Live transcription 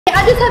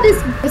I just have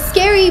this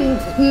scary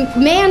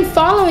man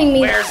following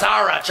me. Where's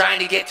Zara trying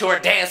to get to her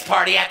dance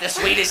party at the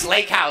Swedish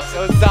lake house?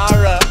 So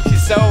Zara,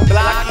 she's so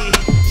blocky.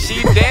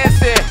 She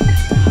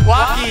dancing,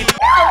 walking.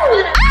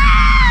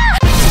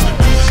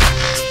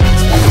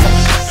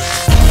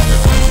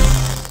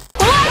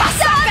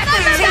 What's up,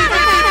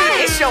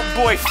 everybody? It's your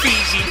boy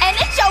Fiji. And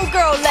it's your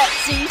girl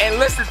Lexi. And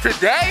listen,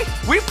 today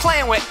we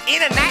playing with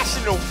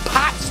international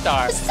pop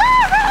star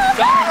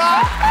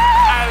Zara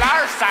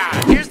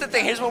Larsson. Here's the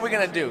thing. Here's what we're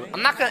gonna do.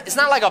 It's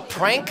not like a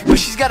prank, but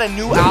she's got a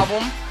new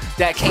album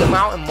that came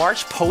out in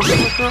March, Poster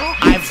Girl.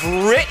 I've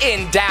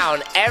written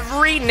down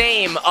every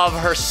name of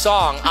her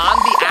song on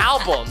the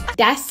album.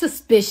 That's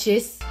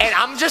suspicious. And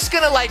I'm just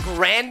gonna like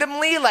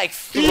randomly like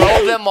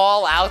throw them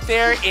all out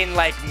there in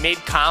like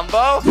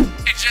mid-combo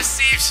and just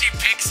see if she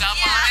picks up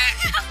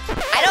on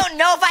it. I don't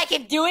know if I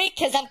can do it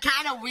because I'm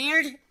kind of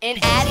weird and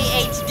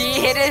ADHD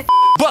hidden.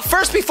 But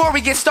first, before we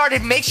get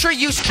started, make sure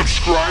you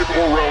subscribe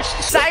or else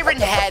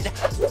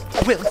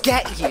Sirenhead will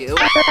get you.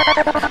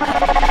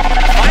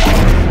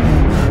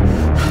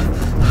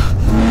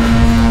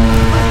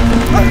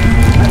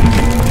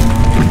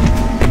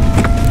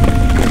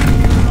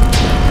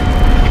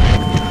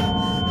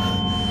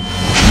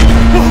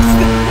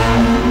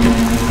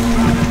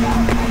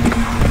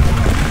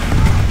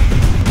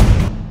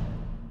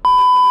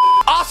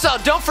 Also,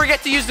 don't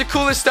forget to use the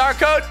coolest star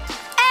code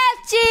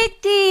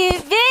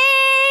FGTeeV.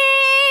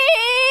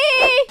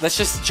 Let's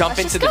just jump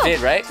into the vid,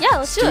 right? Yeah,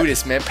 let's do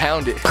this, man.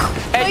 Pound it.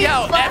 Hey,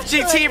 yo,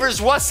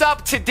 FGTeevers, what's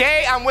up?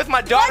 Today, I'm with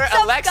my daughter, What's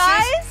up, Alexis,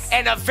 guys?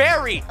 and a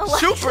very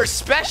super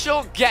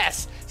special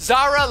guest,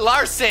 Zara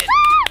Larsson.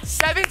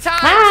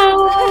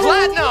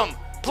 7-time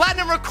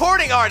platinum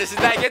recording artist.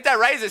 Did I get that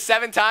right? Is it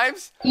 7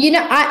 times? You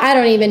know, I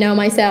don't even know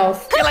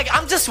myself. You're like,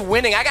 I'm just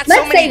winning. I got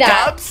Let's so many say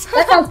that. dubs.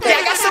 That sounds Yeah, I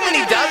good. got so many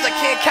dubs, I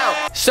can't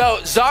count. So,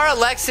 Zara,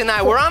 Lex, and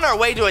I, we're on our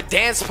way to a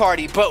dance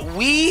party, but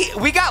we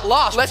got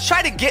lost. Let's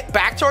try to get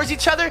back towards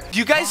each other. Do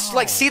you guys,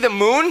 like, see the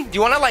moon? Do you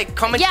want to, like,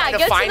 come and try to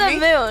find me?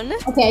 Yeah, go to the moon.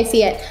 Okay, I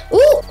see it.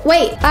 Ooh,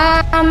 wait.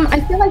 I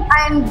feel like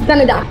I'm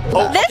gonna die.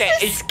 Oh, This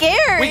okay. is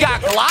scary. We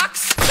got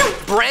Glocks,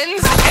 Brens,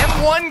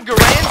 M1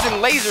 Garands,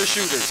 and laser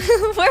shooters.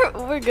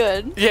 we're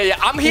good. Yeah,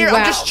 I'm here. I'm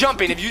Wow. just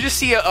jumping. If you just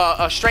see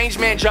a strange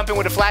man jumping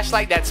with a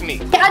flashlight, that's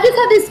me. I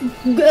just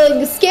have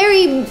this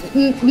scary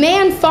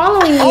man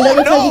following me that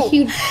looks like a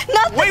huge...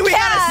 Not the Wait, we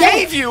gotta cat.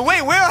 save you.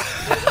 Wait, where?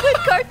 The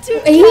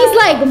cartoon. He's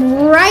like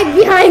right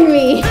behind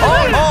me.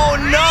 Oh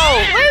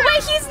no!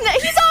 Wait,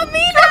 he's on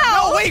me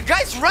now. No, wait,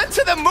 guys, run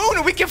to the moon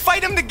and we can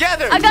fight him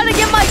together. I gotta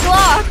get my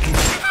Glock.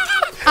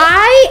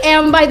 I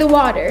am by the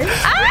water.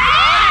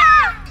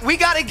 Ah! We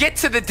gotta get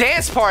to the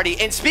dance party.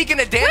 And speaking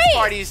of dance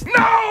parties,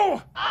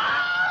 no!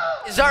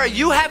 Zara,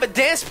 you have a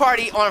dance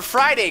party on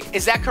Friday.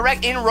 Is that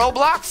correct? In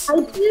Roblox? I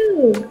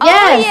do.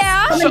 Yes.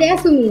 yeah? Come and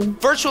dance with me.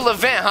 Virtual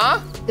event, huh?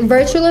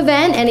 Virtual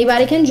event.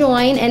 Anybody can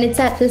join, and it's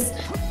at this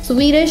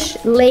Swedish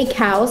lake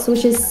house,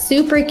 which is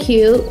super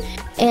cute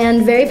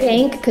and very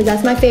pink because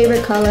that's my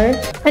favorite color.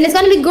 And it's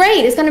gonna be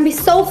great. It's gonna be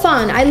so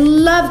fun. I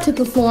love to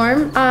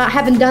perform. I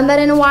haven't done that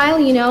in a while.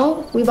 You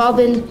know, we've all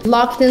been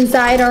locked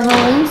inside our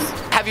homes.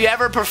 Have you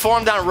ever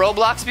performed on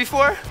Roblox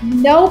before?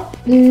 Nope,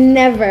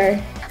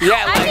 never. Yeah, I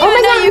like, didn't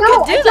even know you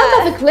could do I jumped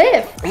that. off a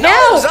cliff.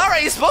 no,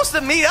 Zara, you're supposed to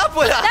meet up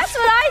with us. That's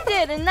what I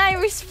did, and I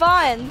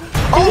respawned.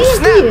 Oh, did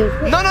snap. you?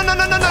 No,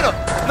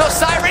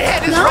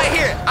 Sirenhead is No? right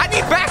here. I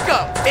need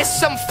backup. It's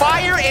some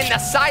fire in the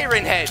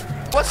Sirenhead.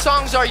 What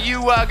songs are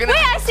you gonna be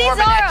I see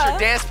performing at Zara. your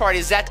dance party?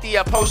 Is that the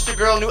Poster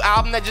Girl new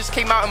album that just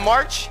came out in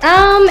March?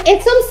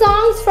 It's some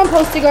songs from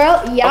Poster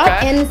Girl, yup,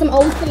 Okay. and some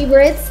old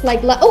favorites like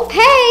oh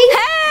hey,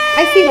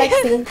 I see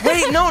Lexi.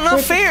 Wait, no, not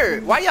fair.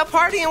 Why y'all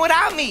partying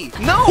without me?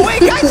 No, wait,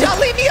 guys, y'all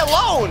leave me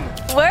alone.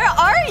 Where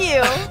are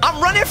you? I'm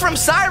running from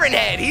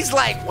Sirenhead. He's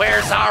like,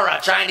 Where's Zara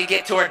trying to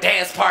get to her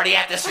dance party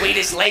at the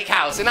Swedish lake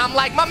house? and I'm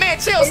like, my man,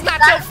 chill, it's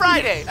not till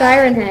Friday.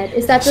 Sirenhead,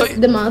 is that So-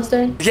 the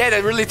monster? Yeah,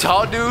 that really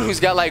tall dude who's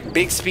got like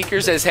big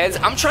speakers as heads.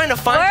 I'm trying to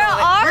find Where y'all,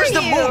 like, are where's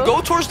the you? moon?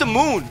 Go towards the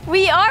moon.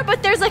 We are,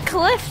 but there's a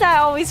cliff that I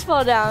always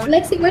fall down.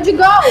 Lexi, where'd you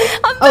go?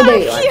 I'm Oh, back there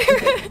you are.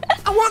 here.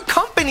 I want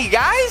company,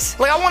 guys.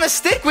 Like, I want to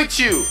stick with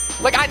you.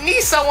 Like, I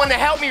need someone to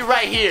help me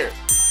right here.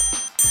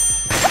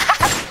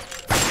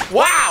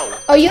 Wow.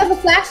 Oh, you have a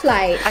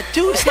flashlight. I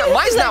do. It's not,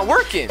 mine's not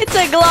working. It's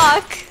a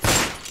Glock.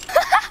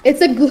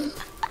 It's a glue.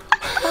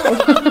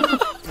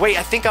 Wait,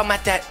 I think I'm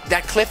at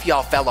that cliff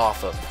y'all fell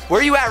off of. Where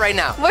are you at right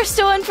now? We're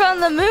still in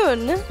front of the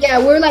moon. Yeah,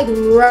 we're like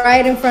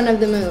right in front of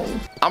the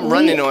moon. I'm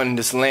running on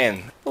this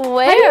land.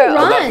 Where? How do you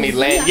run? Let me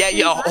land.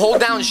 Yeah,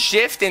 hold down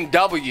shift and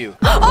W.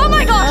 Oh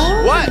my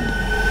gosh! What?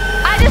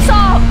 I just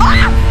saw.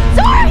 Ah!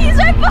 Zara, he's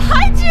right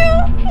behind you.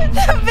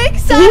 The big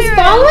siren. He's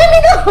following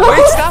me though.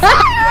 Wait, stop.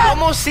 I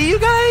almost see you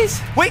guys.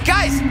 Wait,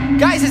 guys,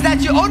 is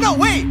that you? Oh no,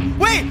 wait,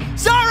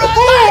 Zara,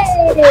 Lex!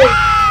 Hey!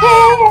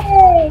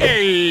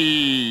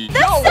 Hey! Yo,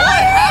 what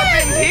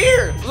happened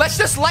here? Let's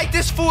just light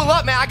this fool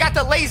up, man. I got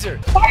the laser.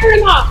 Fire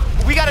him up!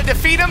 We gotta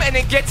defeat him and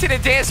then get to the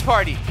dance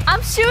party.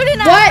 I'm shooting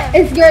at What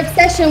him. is your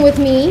obsession with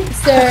me,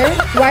 sir?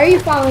 Why are you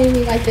following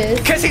me like this?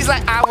 Cause he's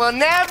like, I will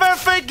never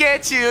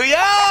forget you,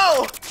 yo!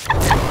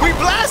 We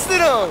blasted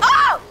him.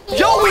 Oh!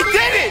 Yo, we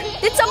did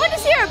it. Did someone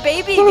just hear a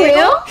baby For giggle?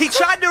 real? He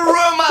tried to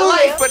ruin my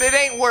life, but it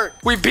ain't work.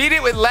 We beat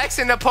it with Lex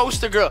and the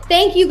poster girl.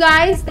 Thank you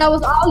guys. That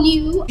was all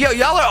you. Yo,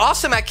 y'all are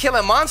awesome at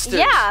killing monsters.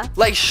 Yeah.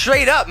 Like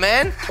straight up,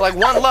 man. Like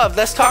one love.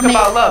 Let's talk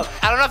about love.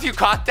 I don't know if you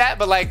caught that,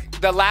 but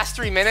like the last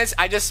 3 minutes,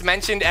 I just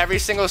mentioned every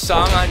single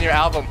song on your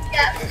album.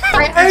 Yeah.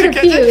 I heard a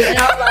few, and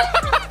I was like,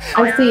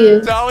 I see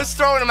you. So I was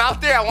throwing them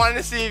out there. I wanted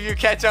to see if you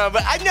catch on,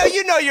 but I know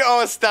you know your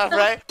own stuff,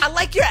 right? I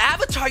like your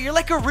avatar. You're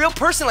like a real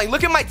person. Like,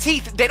 look at my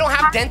teeth. They don't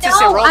have dentists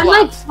in Roblox. I'm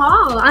like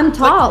tall. I'm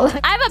tall.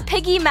 I have a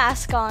piggy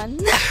mask on.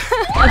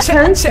 A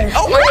person.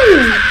 Oh my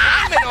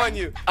God, I'm on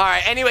you. All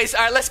right, anyways,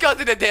 all right, let's go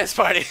to the dance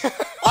party.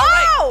 All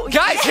right,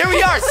 guys, here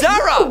we are.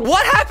 Zara,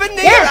 what happened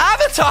to your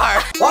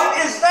avatar? What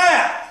is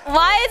that?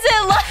 Why is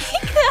it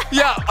like that?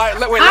 Yeah, all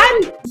right, wait.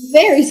 I'm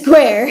very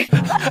square.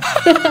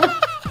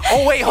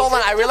 Oh wait, hold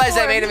on. I realized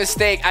I made a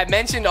mistake. I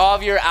mentioned all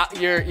of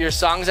your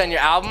songs on your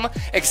album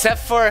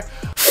except for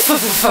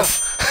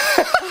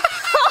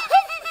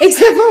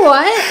Except for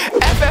what?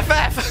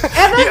 FFF.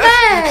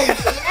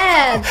 FFF.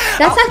 Yeah,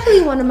 that's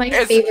actually one of my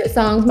favorite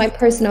songs. My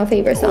personal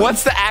favorite songs.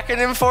 What's the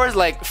acronym for? Is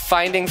like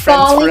finding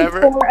friends Falling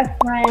forever. for a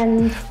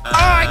friend. Oh,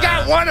 I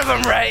got one of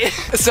them right.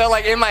 So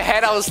like in my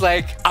head, I was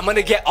like, I'm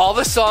gonna get all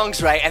the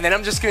songs right, and then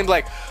I'm just gonna be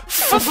like,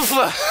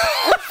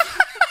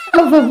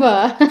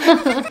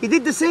 He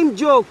did the same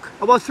joke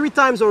about 3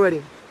 times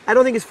already. I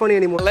don't think it's funny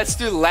anymore. Let's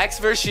do Lex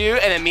versus you,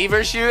 and then me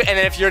versus you, and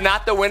then if you're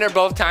not the winner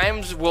both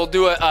times, we'll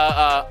do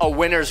a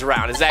winner's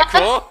round. Is that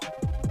cool?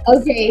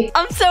 Okay.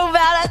 I'm so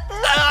bad at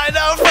this. I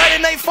know, Friday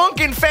Night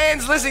Funkin'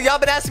 fans. Listen, y'all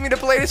been asking me to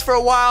play this for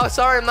a while.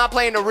 Sorry, I'm not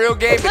playing a real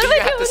game, but you're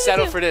gonna have to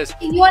settle for this.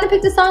 You want to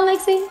pick the song,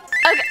 Lexi?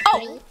 Okay.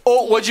 Oh.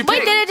 Oh, what'd you pick?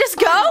 Wait, did it just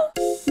go?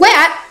 Wait,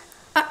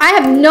 I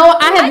have no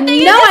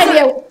idea.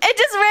 It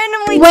just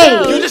randomly Wait.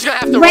 chose. You're just gonna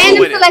have to roll Random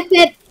with it.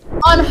 selected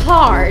on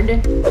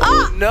hard.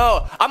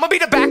 No, I'm gonna be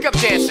the backup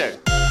dancer.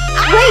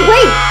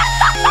 Wait.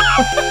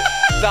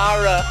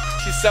 Zara,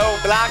 she's so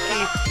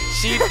blocky.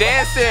 She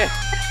dancing.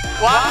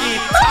 Walkie,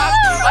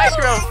 talkie,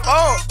 microphone.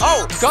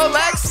 Oh, go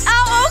Lex.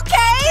 Oh,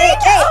 okay.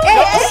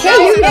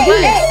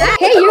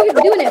 Hey, you're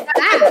doing it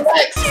fast.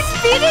 She's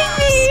beating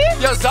me.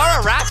 Yo,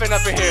 Zara rapping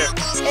up in here.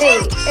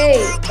 Hey.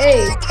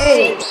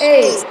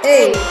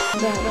 Okay.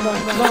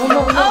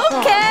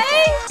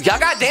 Y'all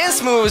got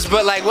dance moves,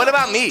 but like, what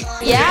about me?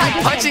 Yeah. You're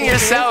like punching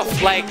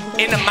yourself like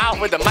in the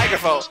mouth with the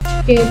microphone.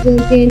 Here you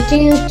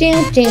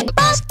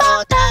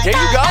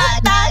go.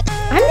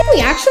 I'm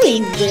doing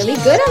actually really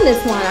good on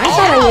this one. I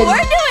thought I Oh, would. we're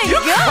doing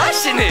You're good.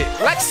 crushing it.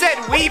 Lex said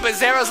we, but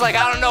Zara's like,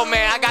 I don't know,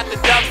 man. I got the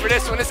dub for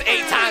this one. It's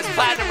 8 times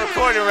platinum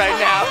recording right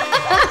now.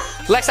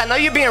 Lex, I know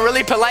you're being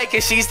really polite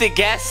because she's the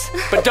guest,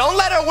 but don't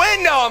let her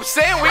win, though. I'm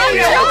saying we don't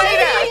need to play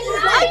that.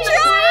 I'm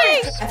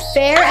trying.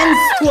 Fair and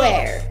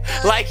square.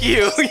 Like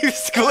you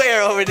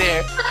square over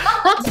there.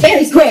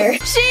 Very square.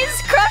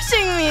 She's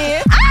crushing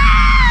me.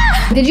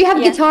 Did you have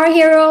Guitar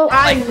Hero?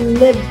 I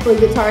lived for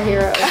Guitar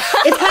Hero.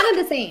 It's kind of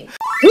the same.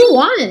 Who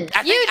won?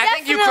 I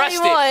think you crushed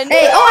won. it.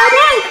 Hey, oh, I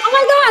won! Oh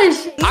my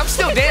gosh! I'm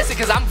still dancing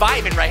because I'm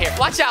vibing right here.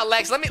 Watch out,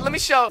 Lex. Let me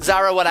show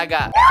Zara what I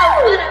got.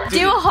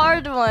 Do a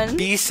hard one.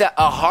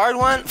 A hard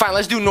one? Fine,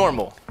 let's do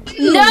normal.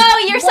 No,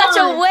 you're such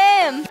a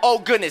whim.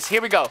 Oh, goodness.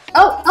 Here we go.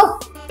 Oh,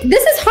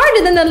 this is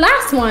harder than the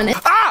last one.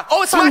 Ah!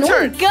 Oh, it's my no.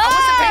 turn. Go. I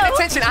wasn't paying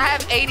attention. I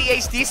have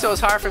ADHD, so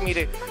it's hard for me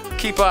to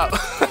keep up.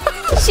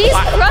 She's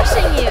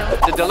crushing you.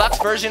 The deluxe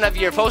version of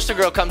your poster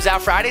girl comes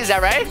out Friday. Is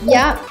that right?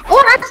 Yeah.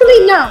 Oh,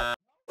 actually, no.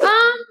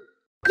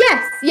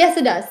 Yes,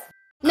 it does.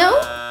 No?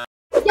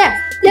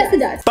 Yes, it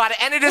does. By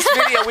the end of this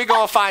video, we're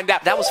going to find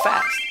out. That was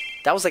fast.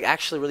 That was like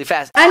actually really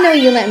fast. I know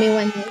you let me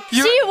win this.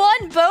 She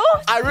won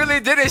both? I really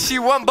did it. She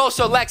won both.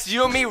 So Lex,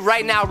 you and me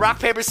right now, rock,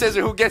 paper,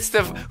 scissors, who gets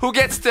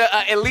to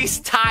at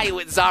least tie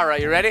with Zara.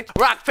 You ready?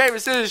 Rock, paper,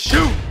 scissors,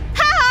 shoot.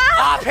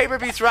 Paper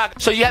beats rock.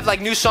 So you have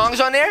like new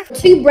songs on there?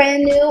 2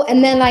 brand new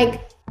and then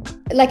like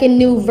a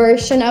new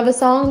version of a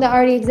song that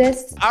already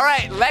exists. All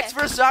right, Lex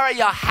versus Zara,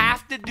 y'all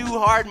have to do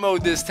hard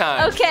mode this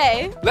time.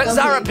 Okay. Let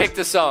Zara pick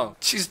the song.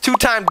 She's a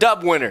 2-time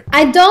dub winner.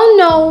 I don't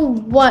know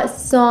what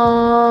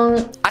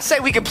song. I say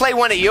we can play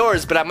one of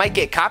yours, but I might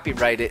get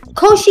copyrighted.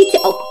 Koshi.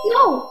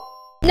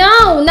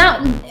 No,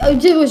 not.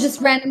 It was just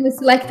randomly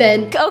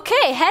selected.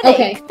 Okay, headache.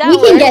 Okay, That we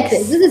can works. get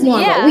this. This is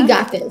normal. Yeah. We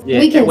got this. Yeah,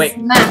 we can wait.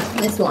 smash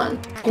this one.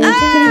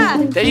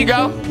 There you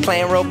go.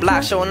 Playing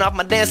Roblox, showing off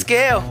my dance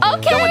skill.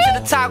 Okay. Going to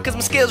the top because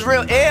my skill's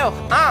real ill.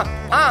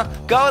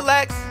 Go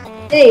Lex.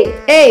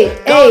 Hey,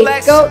 Go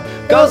Lex.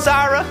 go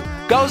Zara.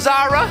 Go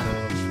Zara.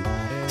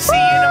 See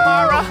you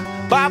tomorrow.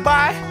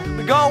 Bye-bye.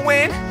 We gonna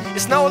win.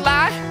 It's no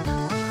lie.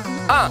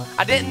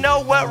 I didn't know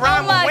what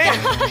rhyme Oh my would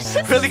win. gosh,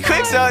 this Really is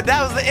quick, so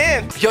that was the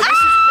end. Yo, this is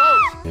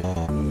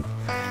close.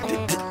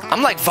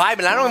 I'm like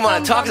vibing. I don't even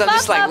want to talk because I'm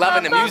just like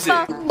loving the music.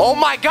 Oh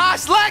my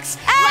gosh, Lex!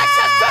 Lex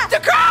just took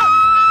the crown!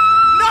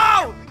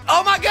 No!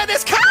 Oh my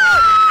goodness, come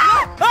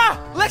on!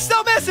 Lex,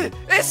 don't miss it!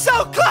 It's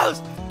so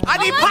close! I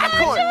need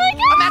popcorn!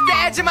 I'm at the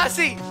edge of my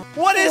seat.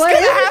 What is gonna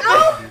happen?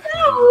 Oh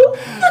no!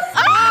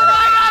 Oh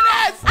my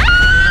goodness!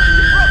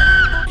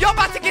 Y'all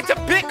about to get to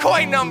Bitcoin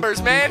coin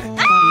numbers, man. Can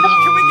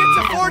we get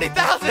to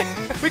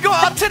 40,000? We go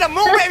up to the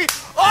moon, baby.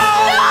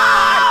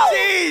 Oh,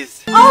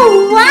 jeez.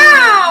 Oh,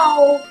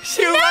 wow.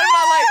 She won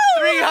by like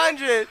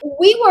 300.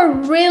 We were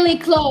really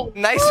close.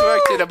 Nice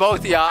work to the both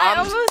of y'all. I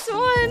almost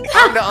won.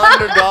 I'm the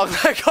underdog,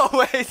 like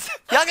always.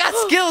 Y'all got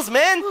skills,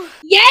 man.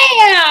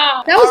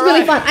 Yeah. That was really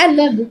right. fun. I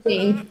love this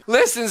game.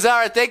 Listen,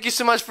 Zara, thank you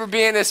so much for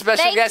being a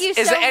special Thank guest. you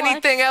Is so there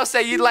anything else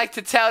that you'd like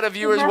to tell the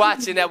viewers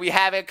watching that we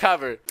haven't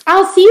covered?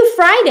 I'll see you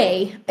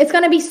Friday. It's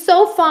going to be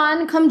so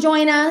fun. Come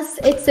join us.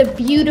 It's a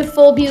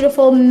beautiful,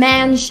 beautiful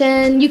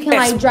mansion. You can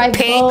It's like drive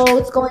pink.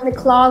 boats, go in the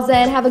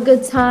closet, have a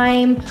good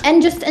time,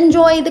 and just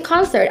enjoy the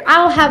concert.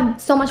 I'll have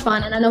so much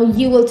fun, and I know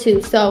you will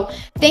too. So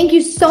thank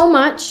you so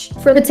much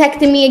for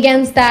protecting me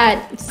against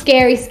that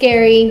scary,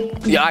 scary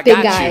Yeah, I big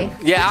got guy. you.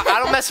 Yeah, I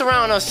don't mess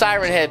around with no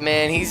Sirenhead,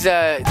 man. He's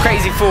a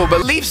crazy fool.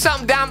 But leave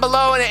something down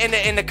below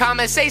in the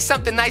comments. Say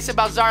something nice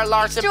about Zara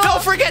Larsson. Sure.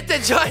 Don't forget to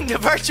join the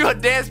virtual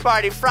dance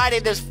party Friday.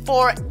 There's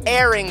 4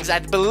 airings, I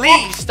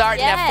believe,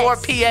 starting at 4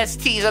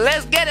 PST. So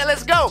let's get it.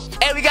 Let's go.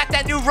 And we got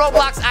that new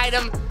Roblox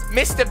item,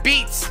 Mr.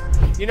 Beats.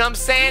 You know what I'm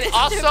saying?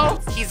 Also,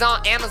 he's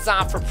on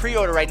Amazon for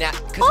pre-order right now.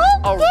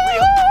 Cause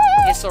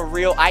it's a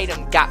real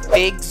item. Got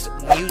figs,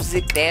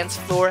 music, dance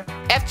floor.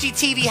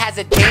 FGTeeV has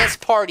a dance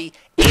party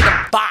in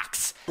a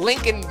box.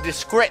 Link in the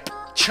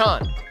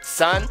description.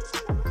 Son,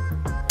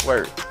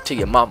 word to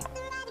your mama.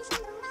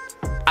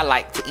 I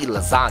like to eat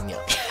lasagna.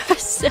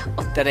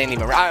 That ain't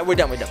even right. All right, we're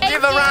done.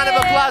 Give a round of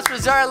applause for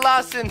Zara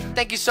Larsson.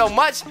 Thank you so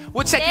much.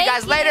 We'll check you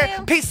guys later.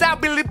 Peace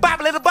out. Beleeda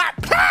bop, little bop.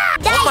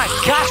 Oh my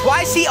gosh,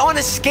 why is he on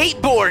a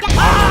skateboard?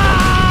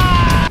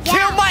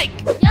 Kill Mike.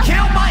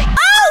 Kill Mike.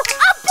 Oh,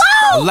 a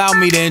boat! Allow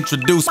me to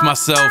introduce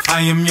myself.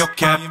 I am your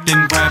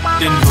captain,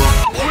 Captain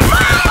Hook.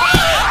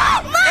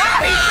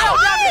 He fell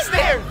down the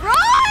stairs.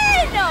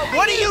 Run!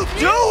 What are you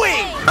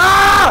doing?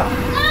 Ah!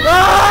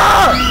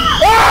 Ah!